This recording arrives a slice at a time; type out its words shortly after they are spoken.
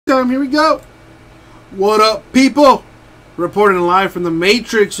time. Here we go. What up, people? Reporting live from the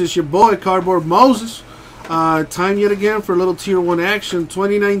Matrix. It's your boy, Cardboard Moses. Time yet again for a little Tier 1 action.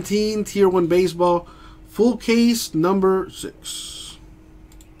 2019 Tier 1 Baseball. Full case number 6.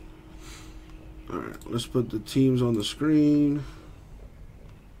 Alright, let's put the teams on the screen.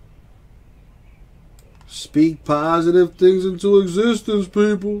 Speak positive things into existence,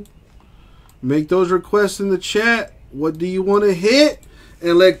 people. Make those requests in the chat. What do you want to hit?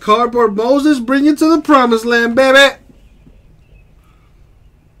 And let Cardboard Moses bring you to the promised land, baby.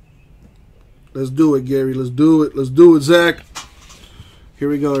 Let's do it, Gary. Let's do it. Let's do it, Zach. Here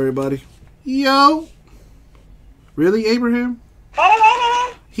we go, everybody. Yo. Really, Abraham?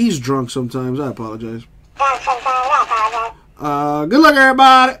 He's drunk sometimes. I apologize. Good luck,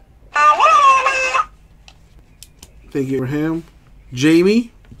 everybody. Thank you, Abraham.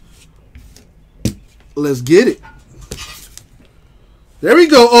 Jamie. Let's get it. There we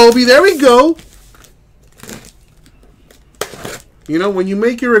go, Obi. There we go. You know, when you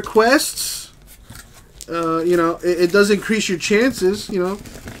make your requests, you know, it does increase your chances, you know.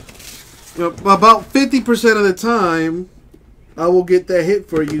 About 50% of the time, I will get that hit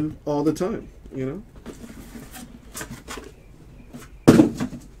for you all the time, you know.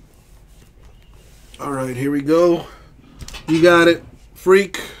 All right, here we go. You got it,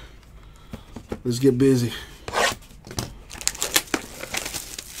 freak. Let's get busy.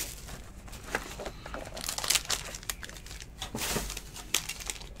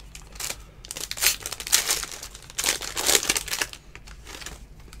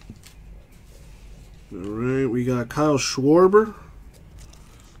 Alright, we got Kyle Schwarber.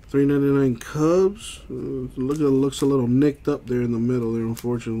 $3.99 Cubs. Looks a little nicked up there in the middle there,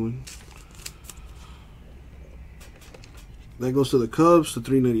 unfortunately. That goes to the Cubs, to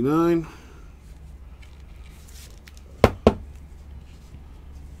 $3.99.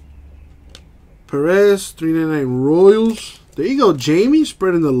 Perez, $3.99 Royals. There you go, Jamie,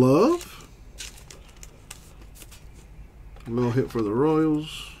 spreading the love. A little hit for the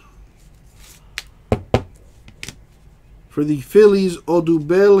Royals. For the Phillies,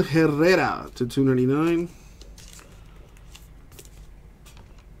 Odubel Herrera to $2.99.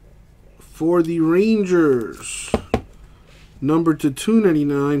 For the Rangers, number to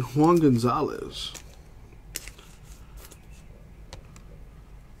 $2.99, Juan Gonzalez.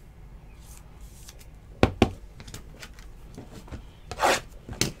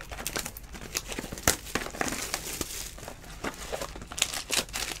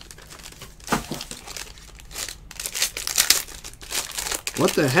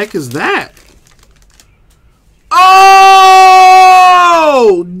 What the heck is that? Oh!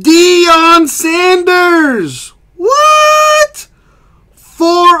 Deion Sanders! What?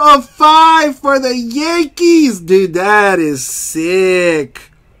 4 of 5 for the Yankees. Dude, that is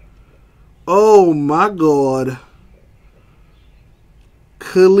sick. Oh my God.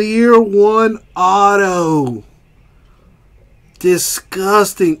 Clear 1 auto.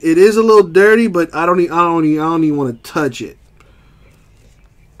 Disgusting. It is a little dirty, but I don't even want to touch it.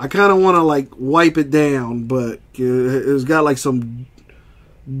 I kind of want to like wipe it down, but it's got like some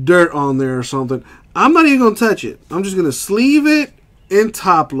dirt on there or something. I'm not even going to touch it. I'm just going to sleeve it and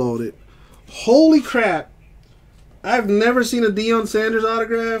top load it. Holy crap. I've never seen a Deion Sanders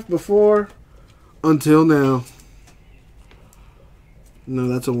autograph before until now. No,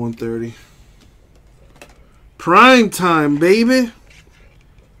 that's a 130. Prime time, baby.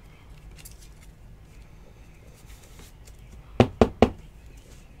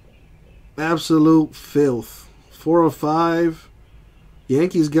 Absolute filth. 4 of 5.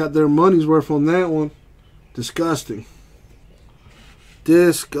 Yankees got their money's worth on that one. Disgusting.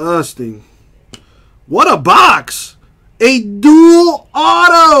 Disgusting. What a box! A dual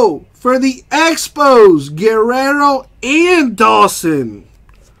auto for the Expos. Guerrero and Dawson.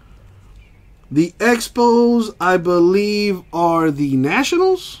 The Expos, I believe, are the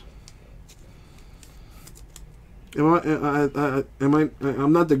Nationals. I'm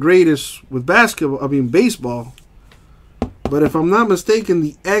not the greatest with basketball, baseball. But if I'm not mistaken,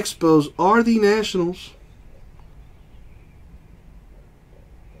 the Expos are the Nationals.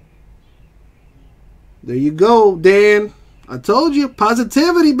 There you go, Dan. I told you,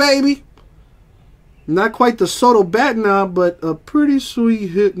 positivity, baby. Not quite the Soto bat now, but a pretty sweet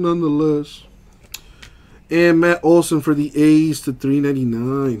hit nonetheless. And Matt Olson for the A's to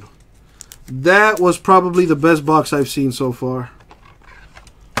 $3.99. That was probably the best box I've seen so far.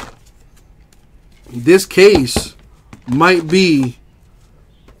 This case might be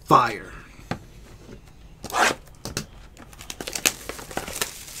fire.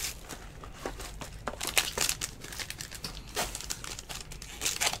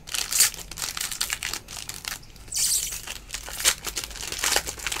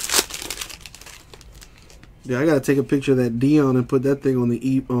 Yeah, I gotta take a picture of that Dion and put that thing on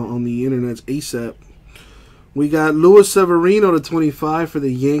the internet's ASAP. We got Luis Severino to 25 for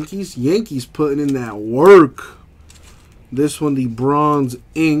the Yankees. Yankees putting in that work. This one, the bronze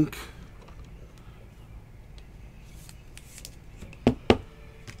ink.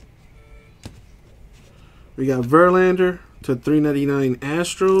 We got Verlander to 399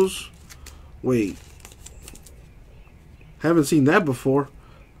 Astros. Wait. Haven't seen that before.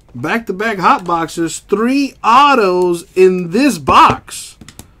 Back-to-back hot boxes. 3 autos in this box.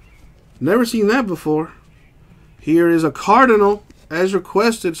 Never seen that before. Here is a Cardinal. As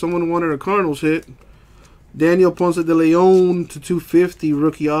requested, someone wanted a Cardinals hit. Daniel Ponce de Leon to 250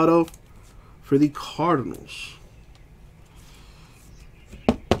 rookie auto for the Cardinals.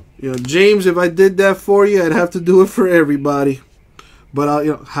 You know, James, if I did that for you, I'd have to do it for everybody. But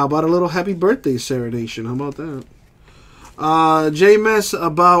you know, how about a little happy birthday serenation? How about that? J-Mess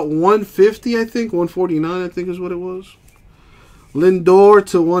about 150, I think. 149, I think is what it was. Lindor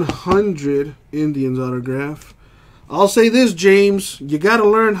to 100, Indians autograph. I'll say this, James. You got to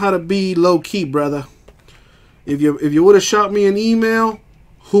learn how to be low-key, brother. If you would have shot me an email,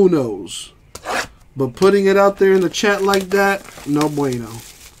 who knows? But putting it out there in the chat like that, no bueno.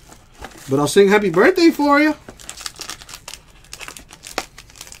 But I'll sing happy birthday for you.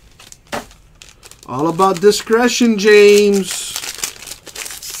 All about discretion, James.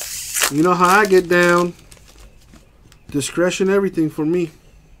 You know how I get down. Discretion, everything for me.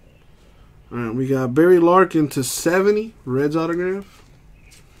 All right, we got Barry Larkin to 70, Reds autograph.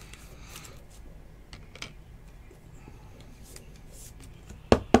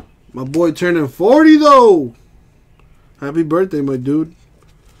 My boy turning 40, though. Happy birthday, my dude.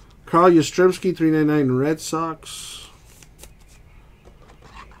 Carl Yastrzemski, 399 Red Sox.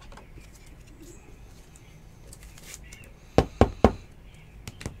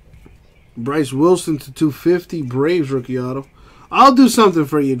 Bryce Wilson to 250, Braves rookie auto. I'll do something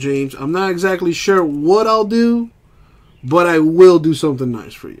for you, James. I'm not exactly sure what I'll do, but I will do something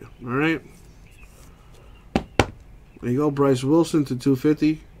nice for you. All right? There you go, Bryce Wilson to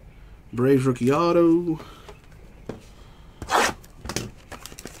 250, Braves rookie auto.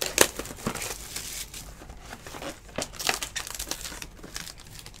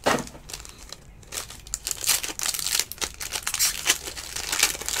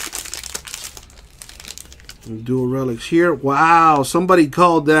 Dual relics here. Wow, somebody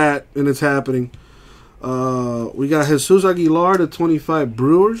called that, and it's happening. We got Jesus Aguilar to 25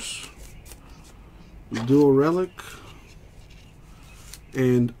 Brewers. Dual relic.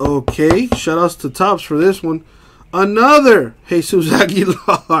 And okay, shout outs to Topps for this one. Another Jesus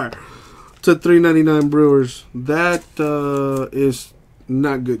Aguilar to 399 Brewers. That is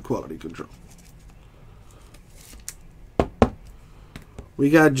not good quality control. We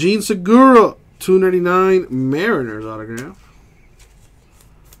got Gene Segura, 299 Mariners autograph.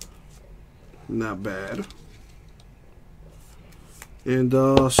 Not bad. And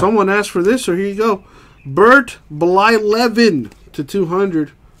someone asked for this, so here you go. Bert Blyleven to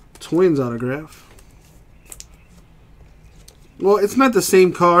 200 Twins autograph. Well, it's not the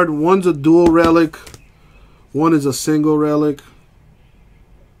same card. One's a dual relic. One is a single relic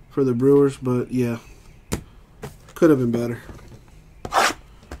for the Brewers, but yeah. Could have been better.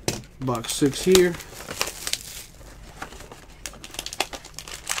 Box 6 here.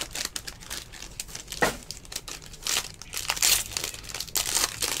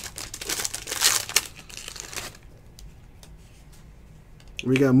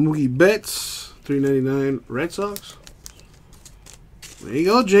 We got Mookie Betts, 399 Red Sox. There you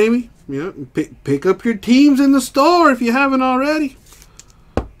go, Jamie. Yeah, pick up your teams in the store if you haven't already.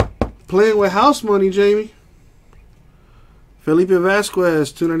 Playing with house money, Jamie. Felipe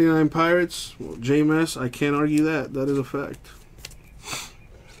Vasquez, 299 Pirates. Well, JMS, I can't argue that. That is a fact.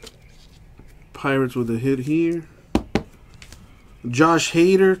 Pirates with a hit here. Josh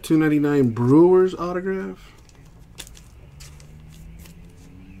Hader, 299 Brewers autograph.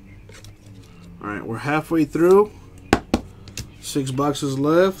 All right, we're halfway through. 6 boxes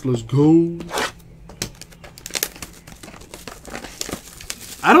left. Let's go.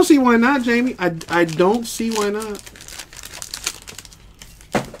 I don't see why not, Jamie. I don't see why not.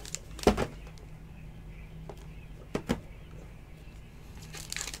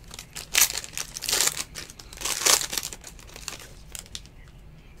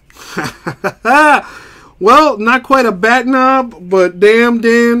 Well, not quite a bat knob, but damn,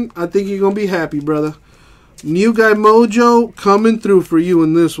 I think you're going to be happy, brother. New Guy Mojo coming through for you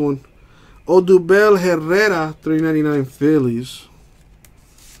in this one. Odubel Herrera, 399 Phillies.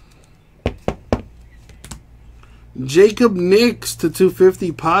 Jacob Nix to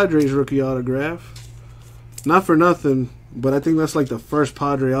 250 Padres rookie autograph. Not for nothing, but I think that's like the first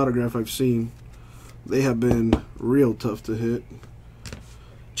Padre autograph I've seen. They have been real tough to hit.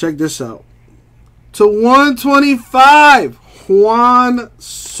 Check this out. To 125, Juan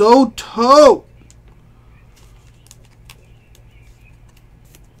Soto.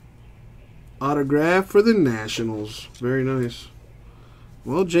 Autograph for the Nationals. Very nice.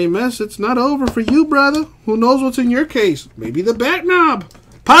 Well, J-Mess, it's not over for you, brother. Who knows what's in your case? Maybe the bat knob.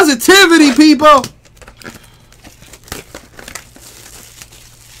 Positivity, people!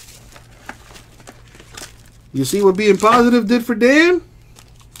 You see what being positive did for Dan?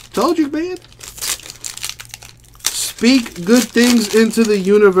 Told you, man. Speak good things into the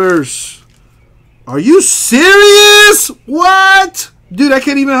universe. Are you serious? What? Dude, I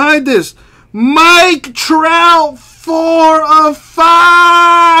can't even hide this. Mike Trout, 4 of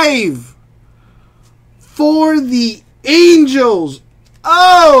 5 for the Angels.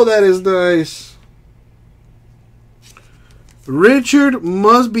 Oh, that is nice. Richard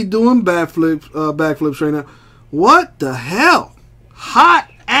must be doing backflips right now. What the hell? Hot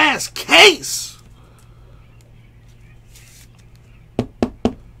ass case.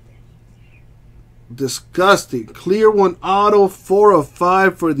 Disgusting. Clear 1 auto, 4 of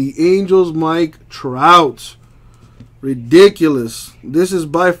 5 for the Angels, Mike Trout. Ridiculous. This is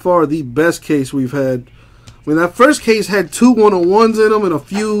by far the best case we've had. I mean, that first case had 2 101s in them and a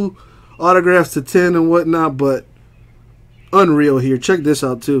few autographs to 10 and whatnot, but unreal here. Check this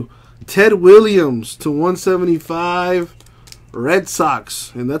out, too. Ted Williams to 175, Red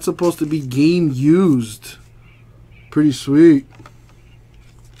Sox. And that's supposed to be game used. Pretty sweet.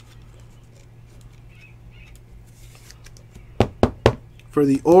 For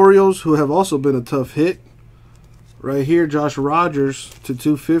the Orioles, who have also been a tough hit. Right here, Josh Rogers to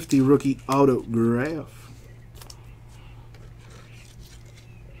 250, rookie autograph.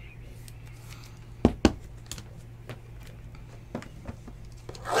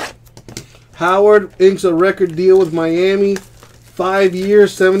 Howard inks a record deal with Miami. 5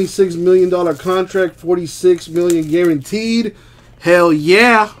 years, $76 million contract, $46 million guaranteed. Hell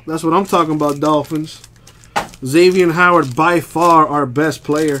yeah. That's what I'm talking about, Dolphins. Xavier Howard, by far our best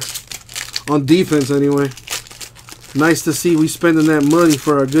player. On defense, anyway. Nice to see we spending that money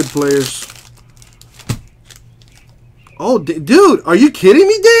for our good players. Oh, dude, are you kidding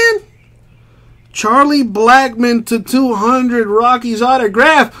me, Dan? Charlie Blackmon to 200, Rockies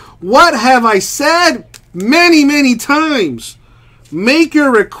autograph. What have I said many, many times? Make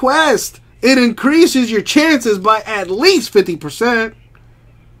your request. It increases your chances by at least 50%.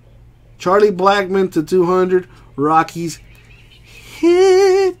 Charlie Blackmon to 200, Rockies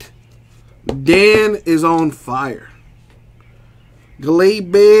hit. Dan is on fire.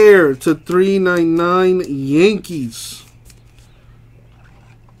 Gleyber to 399, Yankees.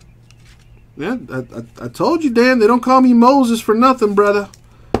 Yeah, I told you, Dan, they don't call me Moses for nothing, brother.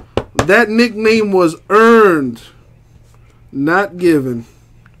 That nickname was earned, not given.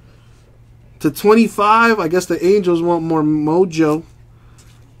 To 25, I guess the Angels want more mojo.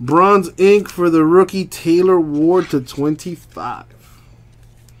 Bronze ink for the rookie Taylor Ward to 25.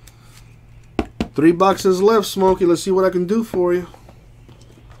 3 boxes left, Smokey. Let's see what I can do for you.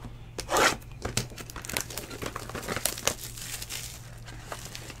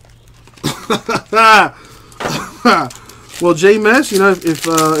 Well, J-Mess, you know,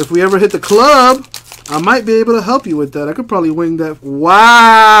 if we ever hit the club, I might be able to help you with that. I could probably wing that.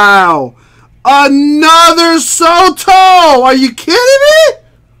 Wow! Another Soto! Are you kidding me?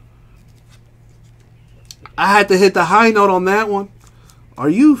 I had to hit the high note on that one. Are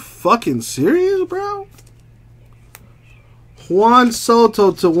you fucking serious, bro? Juan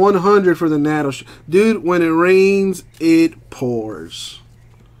Soto to 100 for the Nationals. Dude, when it rains, it pours.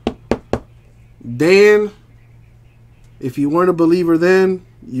 Dan, if you weren't a believer then,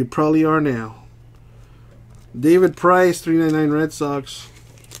 you probably are now. David Price, 399 Red Sox.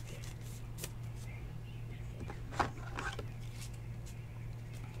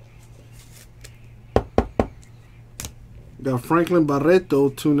 Got Franklin Barreto,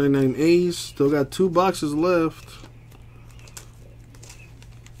 299 A's. Still got 2 boxes left.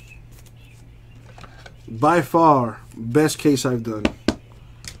 By far, best case I've done.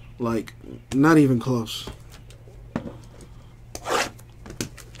 Like, not even close.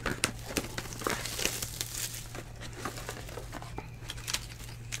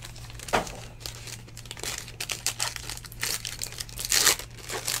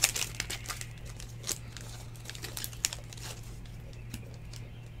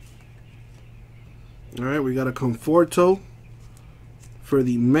 All right, we got a Conforto for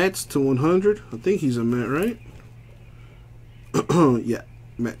the Mets to 100. I think he's a Met, right? Yeah,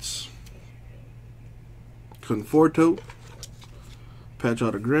 Mets. Conforto. Patch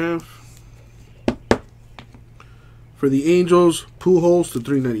autograph. For the Angels, Pujols to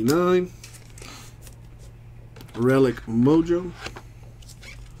 399. Relic Mojo.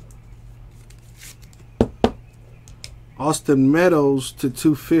 Austin Meadows to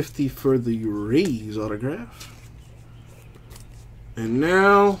 250 for the Rays autograph. And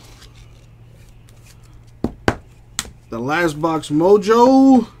now, the last box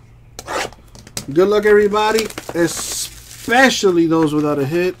Mojo. Good luck, everybody, especially those without a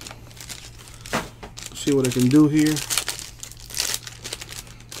hit. Let's see what I can do here.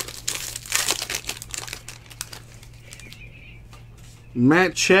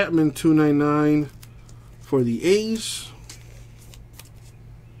 Matt Chapman, 299 for the A's.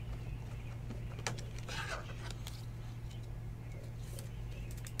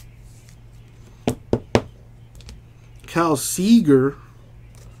 Cal Seager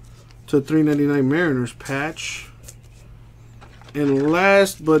to 399 Mariners patch. And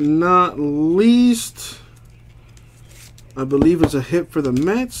last but not least, I believe it's a hit for the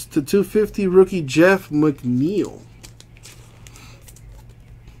Mets to 250 rookie Jeff McNeil.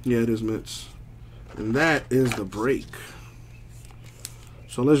 Yeah, it is Mets. And that is the break.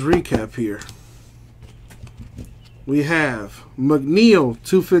 So let's recap here. We have McNeil,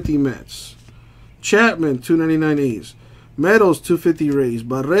 250 Mets. Chapman, 299 A's. Meadows, 250 Rays.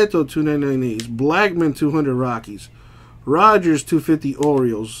 Barreto, 299 A's. Blackman, 200 Rockies. Rogers, 250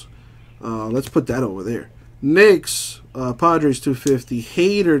 Orioles. Let's put that over there. Knicks, Padres, 250.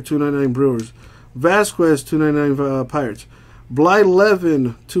 Hader, 299 Brewers. Vasquez, 299 Pirates.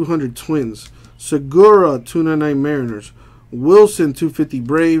 Blyleven, 200 Twins. Segura, 299 Mariners. Wilson, 250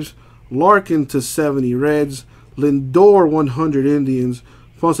 Braves. Larkin to 70 Reds. Lindor, 100 Indians.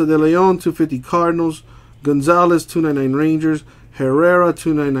 Ponce de Leon, 250 Cardinals. Gonzalez, 299 Rangers. Herrera,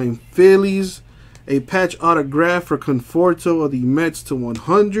 299 Phillies. A patch autograph for Conforto of the Mets to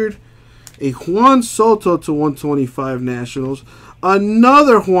 100. A Juan Soto to 125 Nationals.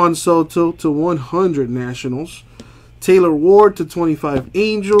 Another Juan Soto to 100 Nationals. Taylor Ward to 25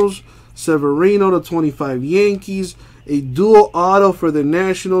 Angels. Severino to 25 Yankees. A dual auto for the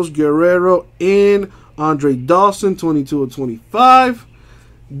Nationals, Guerrero and Andre Dawson, 22 of 25.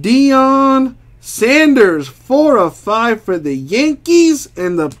 Deion Sanders, 4 of 5 for the Yankees.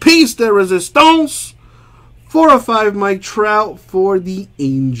 And the piece de resistance, 4 of 5 Mike Trout for the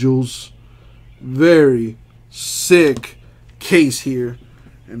Angels. Very sick case here.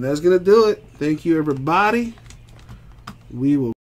 And that's going to do it. Thank you, everybody. We will